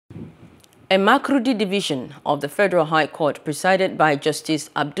A Makurdi Division of the Federal High Court, presided by Justice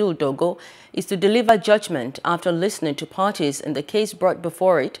Abdul Dogo, is to deliver judgment after listening to parties in the case brought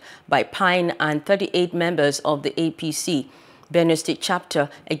before it by Pine and 38 members of the A.P.C, Benue State Chapter,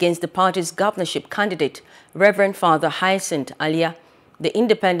 against the party's governorship candidate, Reverend Father Hyacinth, Alia, the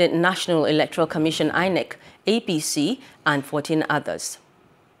Independent National Electoral Commission INEC, A.P.C, and 14 others.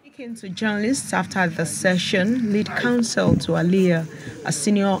 Speaking to journalists after the session, lead counsel to Alia, a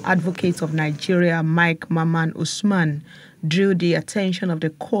senior advocate of Nigeria, Mike Maman Usman, drew the attention of the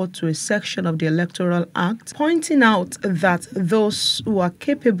court to a section of the Electoral Act, pointing out that those who are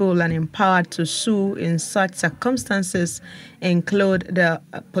capable and empowered to sue in such circumstances include the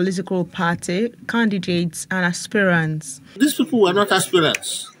political party, candidates, and aspirants. These people were not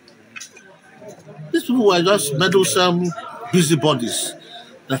aspirants. These people were just meddlesome busybodies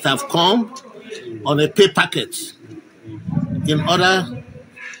that have come on a pay packet in order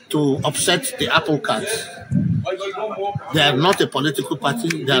to upset the apple cart. They are not a political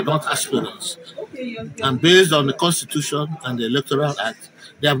party, they are not aspirants. And based on the Constitution and the Electoral Act,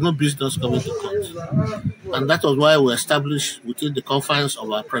 they have no business coming to court. And that was why we established within the confines of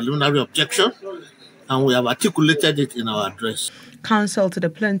our preliminary objection, and we have articulated it in our address. Counsel to the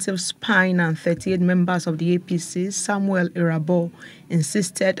plaintiffs, Pine, and 38 members of the A.P.C, Samuel Irabo,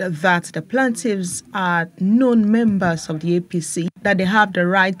 insisted that the plaintiffs are known members of the A.P.C, that they have the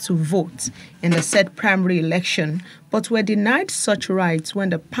right to vote in the said primary election, but were denied such rights when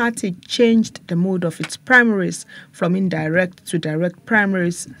the party changed the mode of its primaries from indirect to direct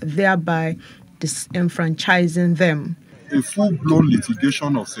primaries, thereby disenfranchising them. A full-blown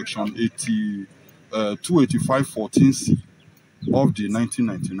litigation of Section 285.14c of the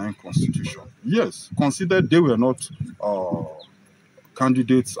 1999 Constitution. Yes, considered they were not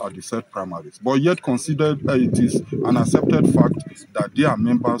candidates at the said primaries, but yet considered it is an accepted fact that they are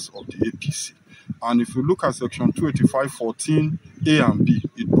members of the A.P.C. And if you look at Section 285.14a and b,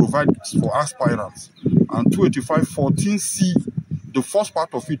 it provides for aspirants. And 285.14c, the first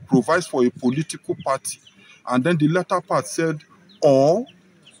part of it provides for a political party. And then the latter part said, or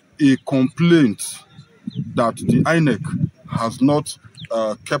a complaint that the INEC has not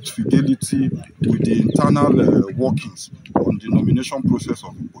kept fidelity with the internal workings on the nomination process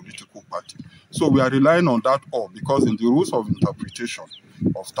of a political party. So we are relying on that or, because in the rules of interpretation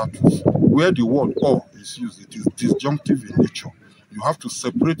of statutes, where the word or is used, it is disjunctive in nature. You have to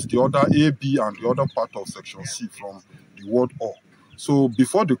separate the other A, B, and the other part of Section C from the word or. So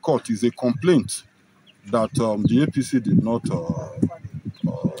before the court is a complaint that the A.P.C did not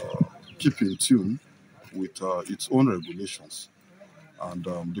keep in tune with its own regulations. And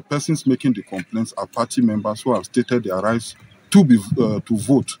the persons making the complaints are party members who have stated their rights to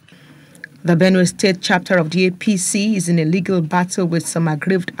vote. The Benue State Chapter of the A.P.C is in a legal battle with some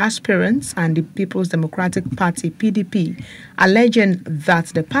aggrieved aspirants and the People's Democratic Party, PDP, alleging that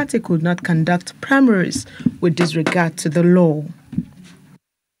the party could not conduct primaries with disregard to the law.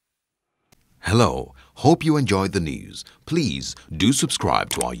 Hello, hope you enjoyed the news. Please do subscribe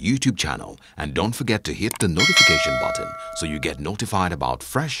to our YouTube channel and don't forget to hit the notification button so you get notified about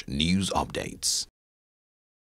fresh news updates.